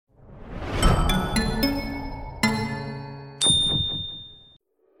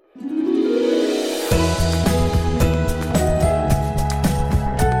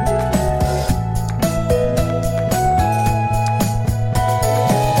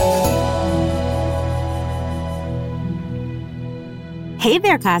Hey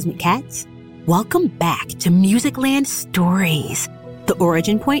there, Cosmic Cats. Welcome back to Musicland Stories, the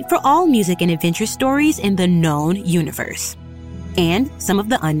origin point for all music and adventure stories in the known universe, and some of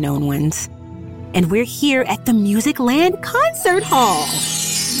the unknown ones. And we're here at the Musicland Concert Hall.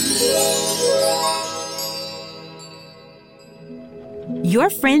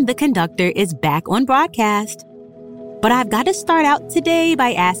 Your friend the conductor is back on broadcast. But I've got to start out today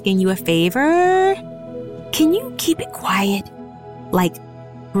by asking you a favor. Can you keep it quiet? Like,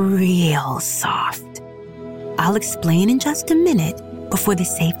 real soft. I'll explain in just a minute, but for the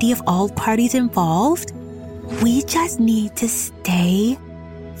safety of all parties involved, we just need to stay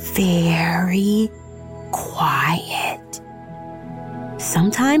very quiet.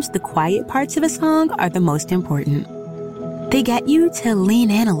 Sometimes the quiet parts of a song are the most important. They get you to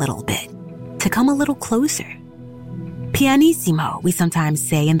lean in a little bit, to come a little closer. Pianissimo, we sometimes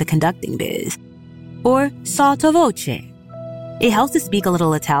say in the conducting biz, or sottovoce. It helps to speak a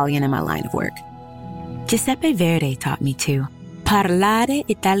little Italian in my line of work. Giuseppe Verdi taught me to parlare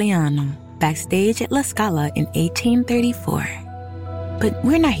italiano backstage at La Scala in 1834. But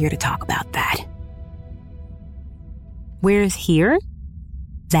we're not here to talk about that. Where's here?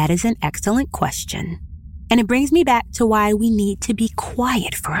 That is an excellent question. And it brings me back to why we need to be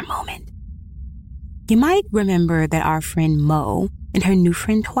quiet for a moment. You might remember that our friend Mo and her new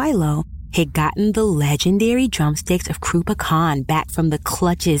friend Twilo had gotten the legendary drumsticks of Krupa Khan back from the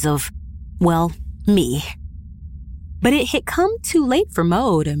clutches of, well, me. But it had come too late for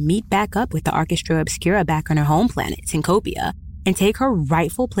Mo to meet back up with the Orchestra Obscura back on her home planet, Syncopia, and take her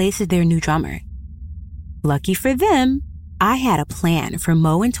rightful place as their new drummer. Lucky for them, I had a plan for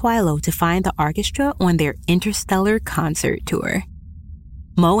Mo and Twilo to find the orchestra on their interstellar concert tour.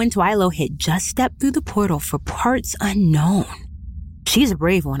 Mo and Twilo had just stepped through the portal for parts unknown. She's a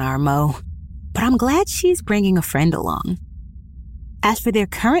brave one, our Mo, but I'm glad she's bringing a friend along. As for their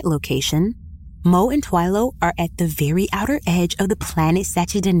current location, Mo and Twilo are at the very outer edge of the planet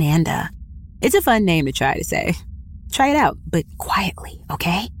Satchinadanda. It's a fun name to try to say. Try it out, but quietly,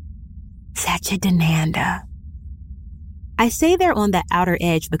 okay? Satchinadanda. I say they're on the outer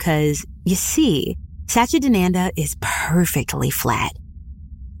edge because, you see, Satchinadanda is perfectly flat.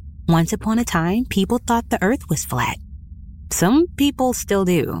 Once upon a time, people thought the Earth was flat. Some people still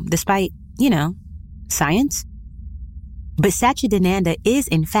do, despite, science. But Satchinadanda is,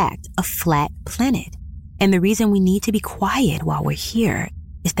 in fact, a flat planet. And the reason we need to be quiet while we're here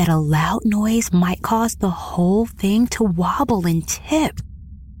is that a loud noise might cause the whole thing to wobble and tip,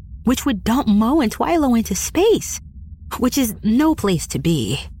 which would dump Mo and Twilo into space, which is no place to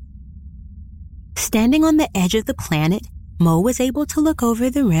be. Standing on the edge of the planet, Mo was able to look over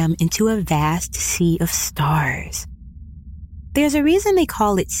the rim into a vast sea of stars. There's a reason they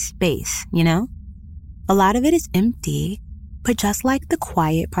call it space, A lot of it is empty, but just like the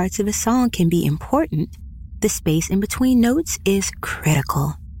quiet parts of a song can be important, the space in between notes is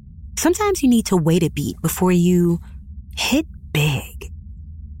critical. Sometimes you need to wait a beat before you hit big.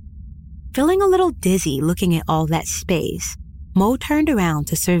 Feeling a little dizzy looking at all that space, Mo turned around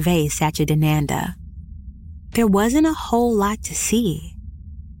to survey Satchinadanda. There wasn't a whole lot to see.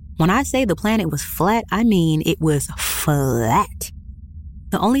 When I say the planet was flat, I mean it was flat.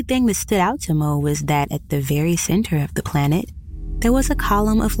 The only thing that stood out to Mo was that at the very center of the planet, there was a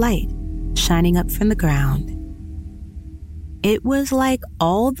column of light shining up from the ground. It was like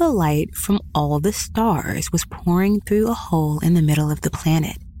all the light from all the stars was pouring through a hole in the middle of the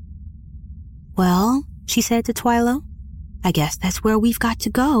planet. Well, she said to Twilo, I guess that's where we've got to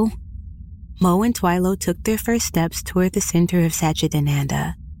go. Mo and Twilo took their first steps toward the center of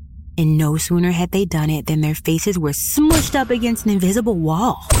Satchinadanda. And no sooner had they done it than their faces were smushed up against an invisible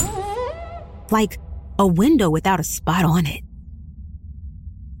wall. Like a window without a spot on it.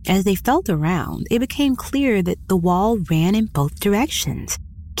 As they felt around, it became clear that the wall ran in both directions,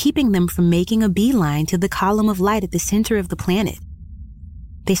 keeping them from making a beeline to the column of light at the center of the planet.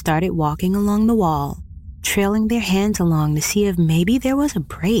 They started walking along the wall, trailing their hands along to see if maybe there was a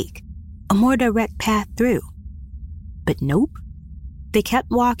break, a more direct path through. But nope. They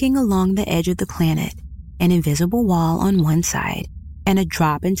kept walking along the edge of the planet, an invisible wall on one side, and a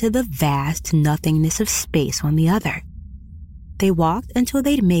drop into the vast nothingness of space on the other. They walked until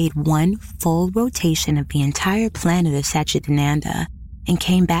they'd made one full rotation of the entire planet of Satchinadanda and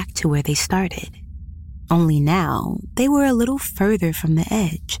came back to where they started. Only now, they were a little further from the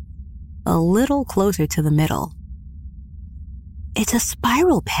edge, a little closer to the middle. It's a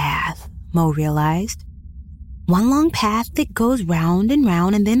spiral path, Mo realized. One long path that goes round and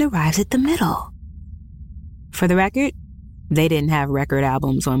round and then arrives at the middle. For the record, they didn't have record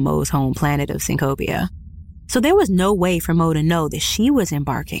albums on Mo's home planet of Syncopia. So there was no way for Mo to know that she was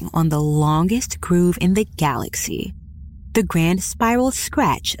embarking on the longest groove in the galaxy, the grand spiral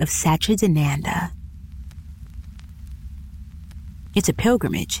scratch of Satchinadanda. It's a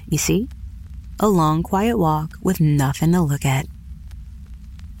pilgrimage, you see? A long, quiet walk with nothing to look at.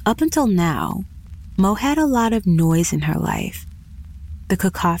 Up until now, Mo had a lot of noise in her life. The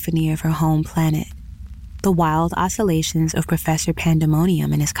cacophony of her home planet, the wild oscillations of Professor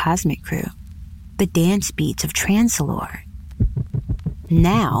Pandemonium and his cosmic crew, the dance beats of Transalore.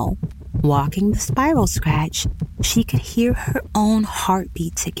 Now, walking the spiral scratch, she could hear her own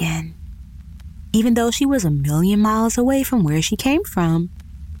heartbeats again. Even though she was 1,000,000 miles away from where she came from,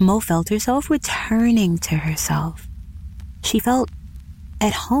 Mo felt herself returning to herself. She felt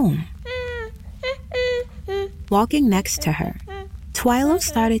at home. Walking next to her, Twilo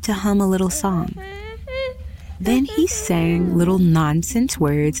started to hum a little song. Then he sang little nonsense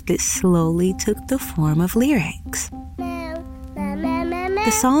words that slowly took the form of lyrics.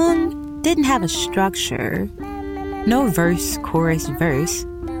 The song didn't have a structure, no verse, chorus, verse.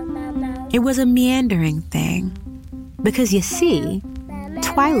 It was a meandering thing, because you see,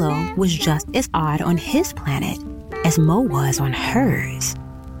 Twilo was just as odd on his planet as Mo was on hers.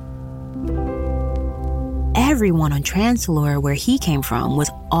 Everyone on Transalore, where he came from, was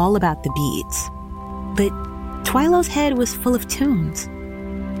all about the beats. But Twilo's head was full of tunes.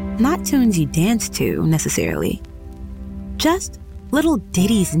 Not tunes you dance to, necessarily. Just little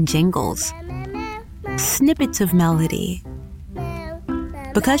ditties and jingles. Snippets of melody.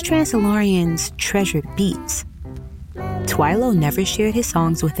 Because Transalorians treasured beats, Twilo never shared his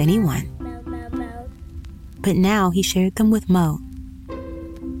songs with anyone. But now he shared them with Mo.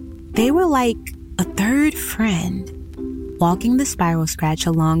 They were like a third friend, walking the spiral scratch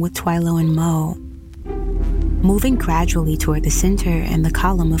along with Twilo and Mo, moving gradually toward the center and the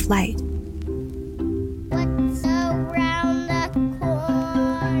column of light. What's around the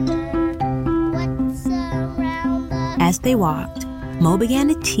corner? What's around the... As they walked, Mo began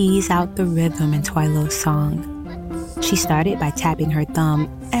to tease out the rhythm in Twilo's song. She started by tapping her thumb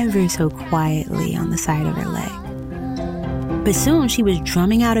ever so quietly on the side of her leg. But soon she was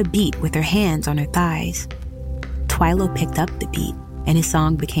drumming out a beat with her hands on her thighs. Twilo picked up the beat, and his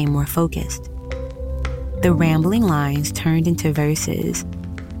song became more focused. The rambling lines turned into verses,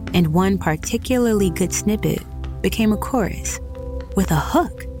 and one particularly good snippet became a chorus with a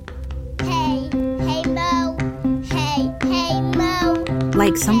hook. Hey, hey Mo, hey Mo.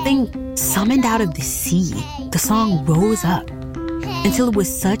 Like something summoned out of the sea, the song rose up until it was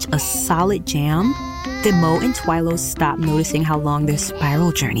such a solid jam that Mo and Twilo stopped noticing how long their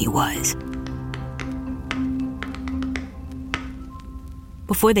spiral journey was.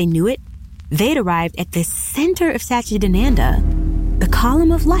 Before they knew it, they'd arrived at the center of Satchinadanda, the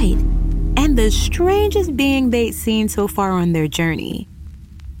column of light, and the strangest being they'd seen so far on their journey,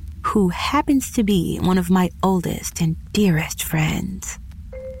 who happens to be one of my oldest and dearest friends.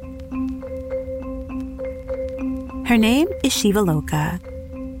 Her name is Shivaloka,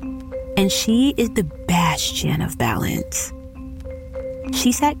 and she is the bastion of balance.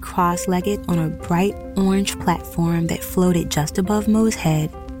 She sat cross-legged on a bright orange platform that floated just above Mo's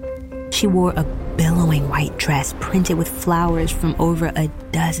head. She wore a billowing white dress printed with flowers from over a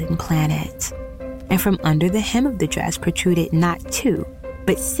dozen planets. And from under the hem of the dress protruded not 2,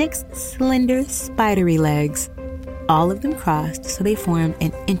 but 6 slender, spidery legs. All of them crossed so they formed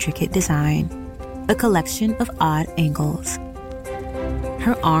an intricate design, a collection of odd angles.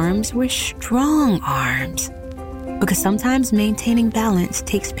 Her arms were strong arms, because sometimes maintaining balance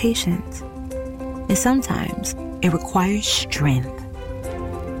takes patience, and sometimes it requires strength.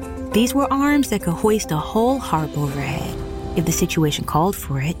 These were arms that could hoist a whole harp overhead if the situation called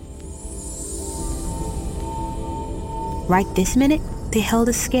for it. Right this minute, they held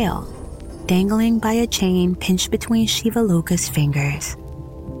a scale, dangling by a chain pinched between Shivaloka's fingers.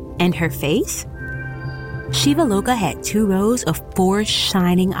 And her face? Shivaloka had 2 rows of 4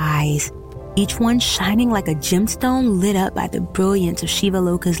 shining eyes, each one shining like a gemstone lit up by the brilliance of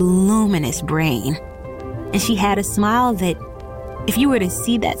Shivaloka's luminous brain. And she had a smile that, if you were to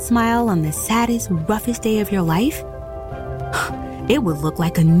see that smile on the saddest, roughest day of your life, it would look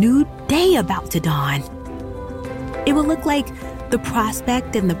like a new day about to dawn. It would look like the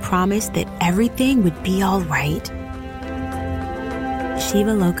prospect and the promise that everything would be all right.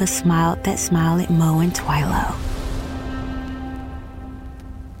 Shivaloka smiled that smile at Mo and Twilo.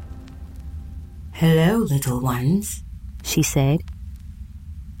 "Hello, little ones," she said.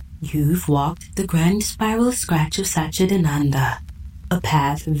 "You've walked the grand spiral scratch of Satchinadanda, a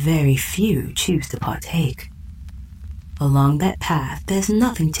path very few choose to partake. Along that path, there's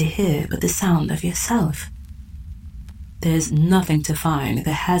nothing to hear but the sound of yourself, there's nothing to find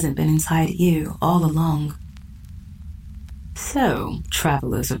that hasn't been inside you all along. So,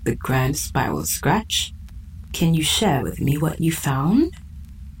 travelers of the Grand Spiral Scratch, can you share with me what you found?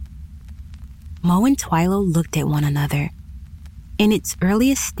 Mo and Twilo looked at one another. In its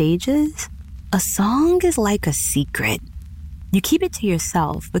earliest stages, a song is like a secret. You keep it to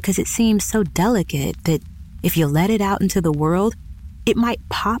yourself because it seems so delicate that if you let it out into the world, it might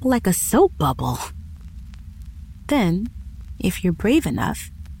pop like a soap bubble. Then, if you're brave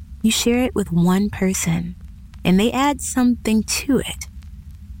enough, you share it with one person, and they add something to it.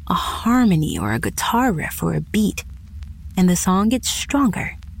 A harmony or a guitar riff or a beat, and the song gets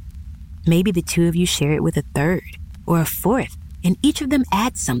stronger. Maybe the two of you share it with a third or a fourth, and each of them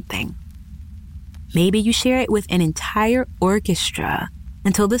adds something. Maybe you share it with an entire orchestra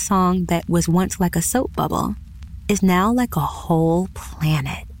until the song that was once like a soap bubble is now like a whole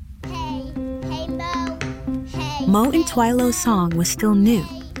planet. Hey, Mo. Hey, Mo and Twilo's song was still new,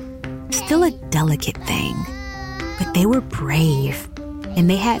 still a delicate thing, but they were brave, and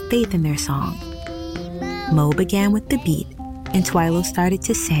they had faith in their song. Mo began with the beat, and Twilo started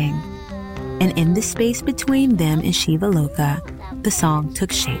to sing, and in the space between them and Shivaloka, the song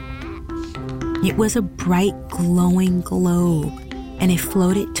took shape. It was a bright, glowing globe, and it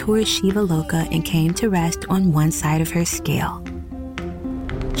floated towards Shivaloka and came to rest on one side of her scale.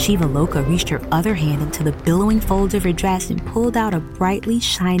 Shivaloka reached her other hand into the billowing folds of her dress and pulled out a brightly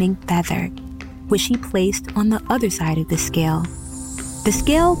shining feather, which she placed on the other side of the scale. The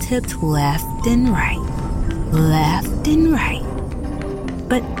scale tipped left and right,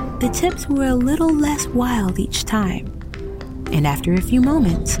 but the tips were a little less wild each time. And after a few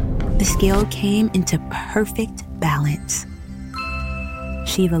moments, the scale came into perfect balance.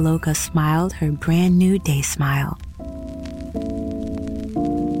 Shivaloka smiled her brand new day smile.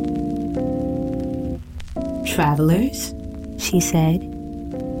 Travelers, she said,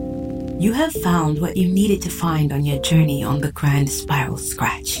 you have found what you needed to find on your journey on the Grand Spiral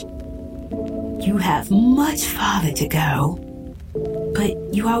Scratch. You have much farther to go, but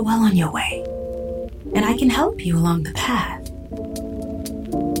you are well on your way, and I can help you along the path.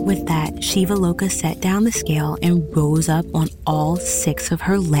 With that, Shivaloka set down the scale and rose up on all 6 of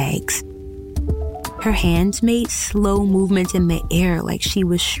her legs. Her hands made slow movements in the air like she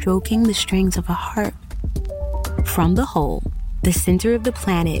was stroking the strings of a harp. From the hole, the center of the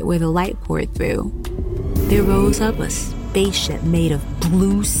planet where the light poured through, there rose up a spaceship made of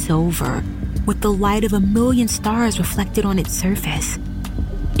blue silver with the light of 1,000,000 stars reflected on its surface.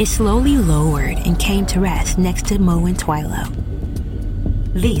 It slowly lowered and came to rest next to Mo and Twilo.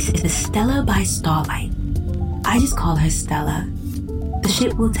 This is the Stella by Starlight. I just call her Stella. The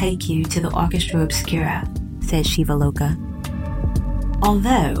ship will take you to the Orchestra Obscura, said Shivaloka.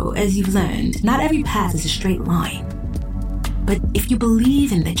 Although, as you've learned, not every path is a straight line. But if you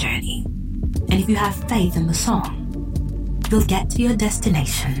believe in the journey, and if you have faith in the song, you'll get to your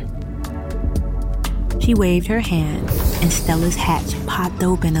destination. She waved her hand, and Stella's hatch popped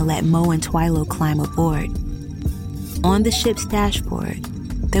open to let Mo and Twilo climb aboard. On the ship's dashboard,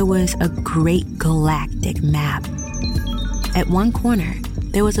 there was a great galactic map. At one corner,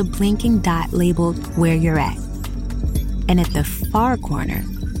 there was a blinking dot labeled Where You're At. And at the far corner,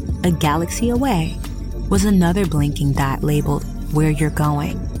 a galaxy away, was another blinking dot labeled Where You're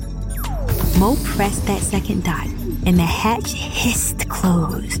Going. Mo pressed that second dot, and the hatch hissed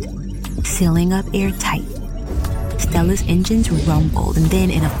closed, sealing up airtight. Stella's engines rumbled, and then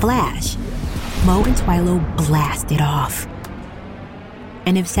in a flash, Mo and Twilo blasted off.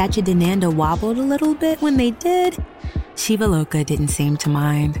 And if Satchinadanda wobbled a little bit when they did, Shivaloka didn't seem to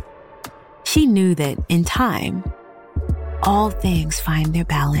mind. She knew that, in time, all things find their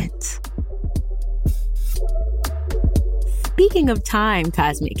balance. Speaking of time,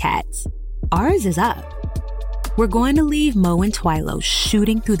 Cosmic Cats, ours is up. We're going to leave Mo and Twilo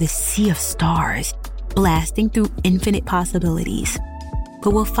shooting through the sea of stars, blasting through infinite possibilities.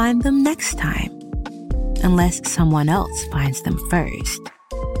 But we'll find them next time, unless someone else finds them first.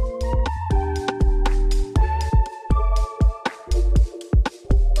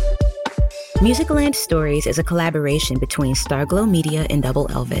 Musicland Stories is a collaboration between Starglow Media and Double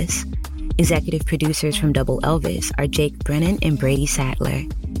Elvis. Executive producers from Double Elvis are Jake Brennan and Brady Sadler.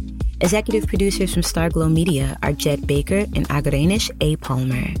 Executive producers from Starglow Media are Jed Baker and Agrenish A.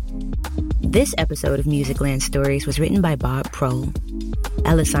 Palmer. This episode of Musicland Stories was written by Bob Prohl.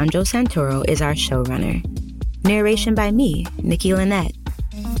 Alessandro Santoro is our showrunner. Narration by me, Nikki Lynette.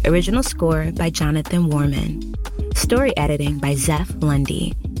 Original score by Jonathan Warman. Story editing by Zeph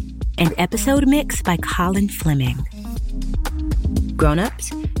Lundy. And episode mix by Colin Fleming.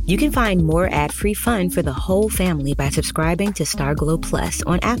 Grown-ups, You can find more ad-free fun for the whole family by subscribing to Starglow Plus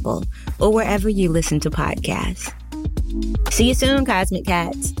on Apple or wherever you listen to podcasts. See you soon, Cosmic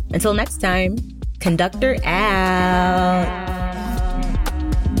Cats. Until next time, Conductor out.